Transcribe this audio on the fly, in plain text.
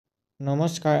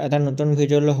নমস্কাৰ, এটা নতুন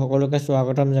ভিডিঅ'লৈ সকলোকে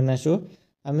স্বাগতম জনাইছোঁ।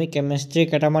 আমি কেমিষ্ট্ৰি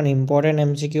কেইটামান ইম্পৰ্টেণ্ট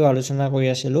MCQ আলোচনা কৰি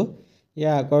আছিলোঁ।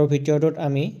 ইয়াৰ আগৰ ভিডিঅ'টোত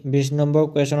আমি 20 নম্বৰ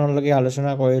কুৱেশ্যনলৈকে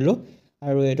আলোচনা কৰিলোঁ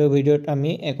আৰু এইটো ভিডিঅ'ত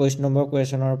আমি 21 নম্বৰ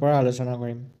কুৱেশ্যনৰ পৰা আলোচনা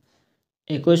কৰিম।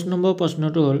 21 নম্বৰ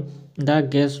প্ৰশ্নটো হ'ল the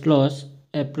gas loss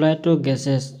apply two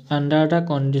gases under the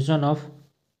condition of.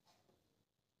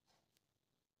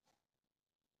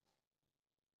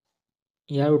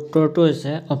 ইয়াৰ উত্তৰটো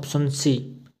হৈছে option C,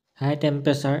 high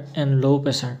temperature and ল'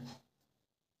 প্ৰেছাৰ।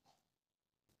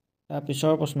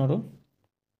 তাৰপিছৰ প্ৰশ্নটো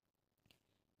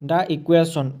the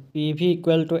equation PV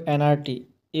equal to nRT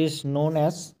is known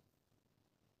as.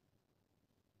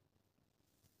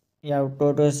 ইয়াৰ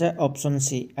উত্তৰটো হৈছে option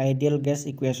C, ideal gas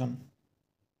equation.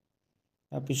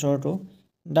 তাৰপিছৰটো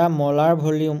the মলাৰ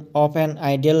volume of N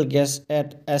ideal gas at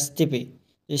STP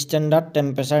standard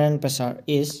temperature and pressure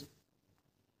is.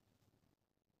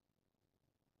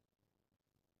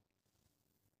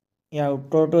 ইয়াৰ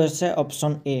উত্তৰটো হৈছে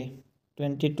option A,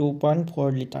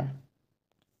 22.4 litre.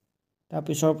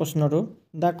 তাৰপিছৰ প্ৰশ্নটো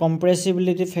the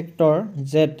কম্প্ৰেছিবিলিটি factor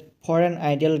Z for N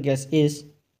ideal gas is.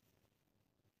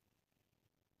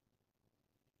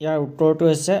 ইয়াৰ উত্তৰটো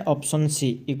হৈছে option C,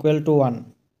 equal to 1।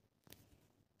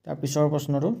 তাৰপিছৰ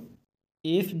প্ৰশ্নটো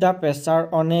if the pressure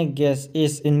on a gas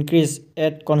is increase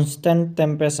at constant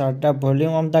temperature the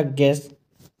volume of the gas.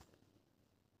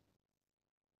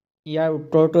 ইয়াৰ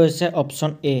উত্তৰটো হৈছে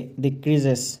option A,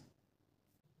 ডিক্ৰিজেছ।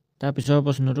 তাৰপিছৰ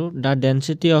প্ৰশ্নটো the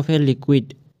density of a liquid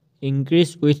increase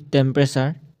with temperature,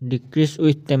 decrease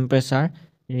with temperature,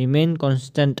 remain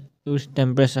constant with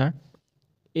temperature,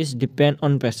 is depend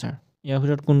on pressure. ইয়াৰ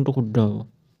ভিতৰত কোনটো শুদ্ধ হ'ব?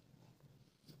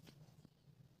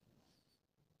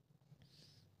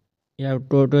 ইয়াৰ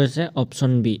উত্তৰটো হৈছে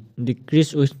option B, decrease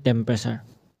with temperature.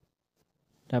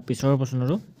 তাৰপিছৰ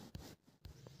প্ৰশ্নটো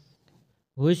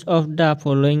which of the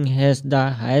following has the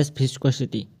highest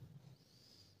ভিস্কোচিটি।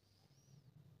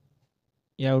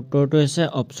 ইয়াৰ উত্তৰটো হৈছে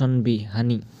option B,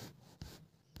 honey.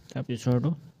 তাৰপিছৰটো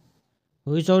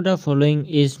which of the following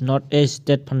is not a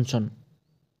state function.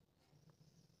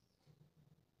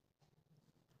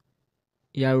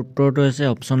 ইয়াৰ উত্তৰটো হৈছে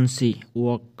অপশ্যন চি,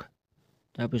 ৱৰ্ক।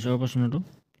 তাৰপিছৰ প্ৰশ্নটো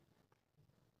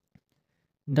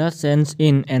the change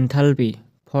in enthalpy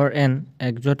for N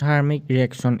এক্সোথাৰ্মিক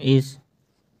reaction is.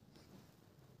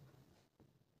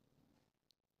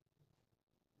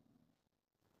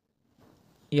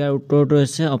 ইয়াৰ উত্তৰটো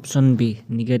হৈছে অপশ্যন বি,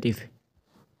 নিগেটিভ।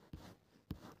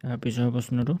 তাৰপিছৰ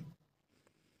প্ৰশ্নটো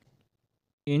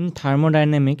in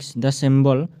থাৰ্মোডাইনামিক্স the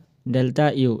symbol delta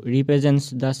U ৰিপ্ৰেজেণ্টছ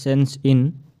the change in.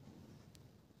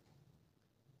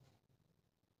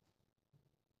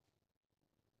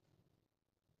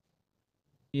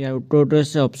 ইয়াৰ উত্তৰটো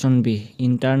হৈছে option B,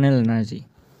 internal energy.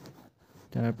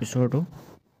 তাৰপিছৰটো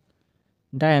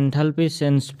the enthalpy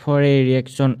change for A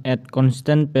reaction at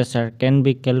constant pressure can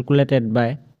B calculated বাই।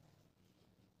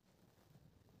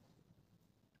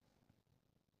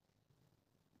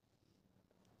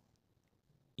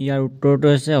 ইয়াৰ উত্তৰটো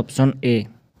হৈছে option A.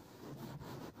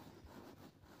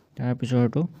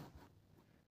 তাৰপিছৰটো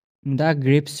the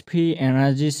গ্ৰিপছ free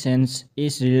energy change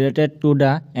is related to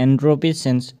the এন্ট্ৰপি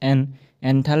change and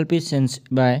enthalpy change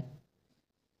বাই।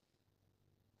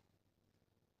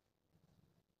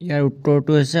 ইয়াৰ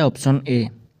উত্তৰটো হৈছে option A.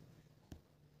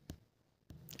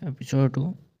 তাৰপিছৰটো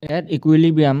at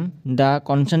ইকুইলিব্ৰিয়াম the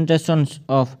কনচেন্ট্ৰেশ্যনছ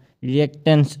of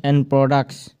ৰিয়েক্টেণ্টছ and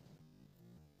products.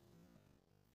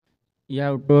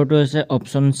 ইয়াৰ উত্তৰটো হৈছে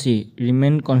option C,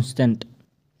 remain constant.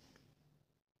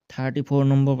 34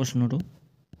 number প্ৰশ্নটো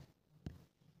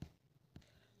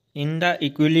in the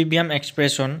ইকুইলিব্ৰিয়াম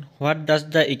expression what does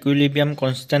the ইকুইলিব্ৰিয়াম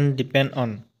constant depend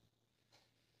on.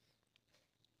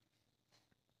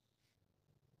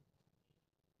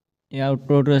 ইয়াৰ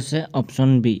উত্তৰটো হৈছে option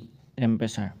B,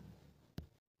 temperature.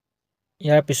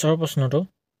 ইয়াৰ পিছৰ প্ৰশ্নটো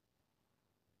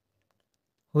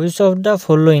which of the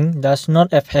following does not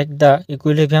effect the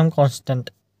ইকুইলিব্ৰিয়াম constant.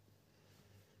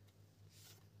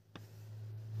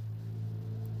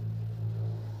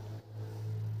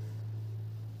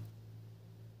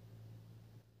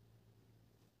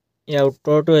 ইয়াৰ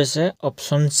উত্তৰটো হৈছে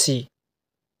option C.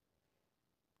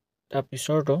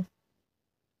 তাৰপিছৰটো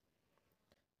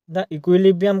the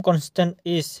ইকুইলিব্ৰিয়াম constant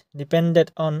is dependent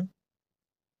on.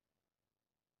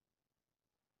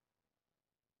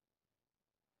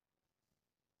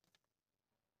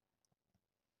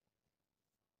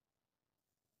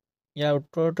 ইয়াৰ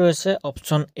উত্তৰটো হৈছে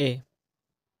option A.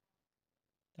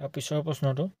 তাৰপিছৰ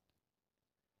প্ৰশ্নটো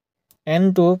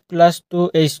N2 +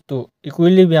 2H2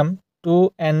 ইকুইলিব্ৰিয়াম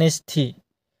 2NH3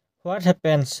 what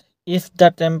happens if the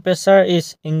temperature is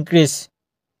increase.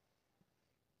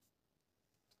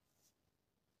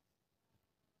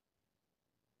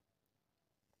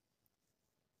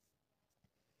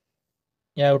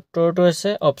 ইয়াৰ উত্তৰটো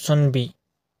হৈছে অপশ্যন বি।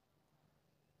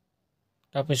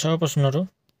 তাৰপিছৰ প্ৰশ্নটো,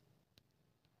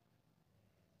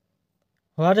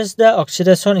 what is the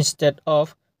oxidation state of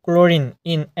chlorine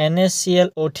in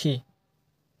NaClO3?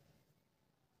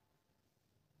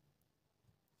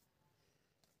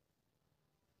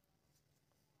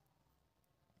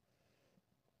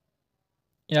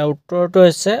 ইয়াৰ উত্তৰটো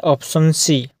হৈছে অপশ্যন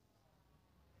চি।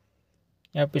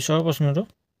 ইয়াৰ পিছৰ প্ৰশ্নটো,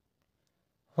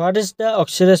 what is the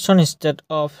oxidation state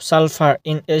of sulphur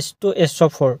in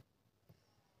H2SO4?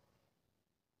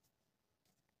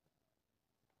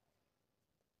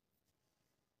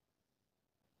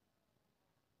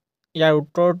 ইয়াৰ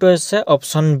উত্তৰটো হৈছে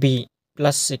অপশ্যন বি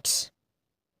 +6।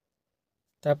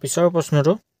 তাৰ পিছৰ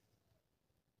প্ৰশ্নটো,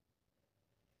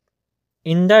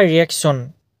 in the reaction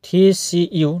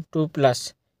 3Cu2+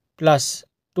 +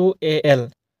 2Al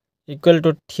 =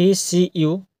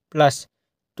 3Cu +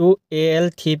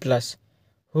 2Al3+,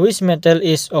 which metal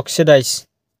is oxidized?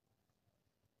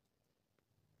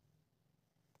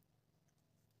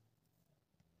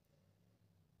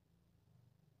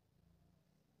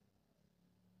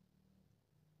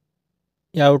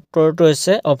 ইয়াৰ উত্তৰটো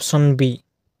হৈছে অপশ্যন বি।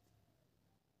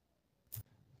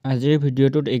 আজিৰ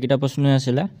ভিডিঅ'টোত এইকেইটা প্ৰশ্নই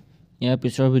আছিলে। ইয়াৰ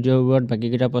পিছৰ ভিডিঅ'বোৰত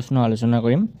বাকীকেইটা প্ৰশ্ন আলোচনা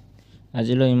কৰিম।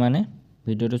 আজিলৈ ইমানে।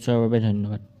 ভিডিঅ'টো চোৱাৰ বাবে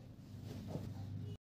ধন্যবাদ।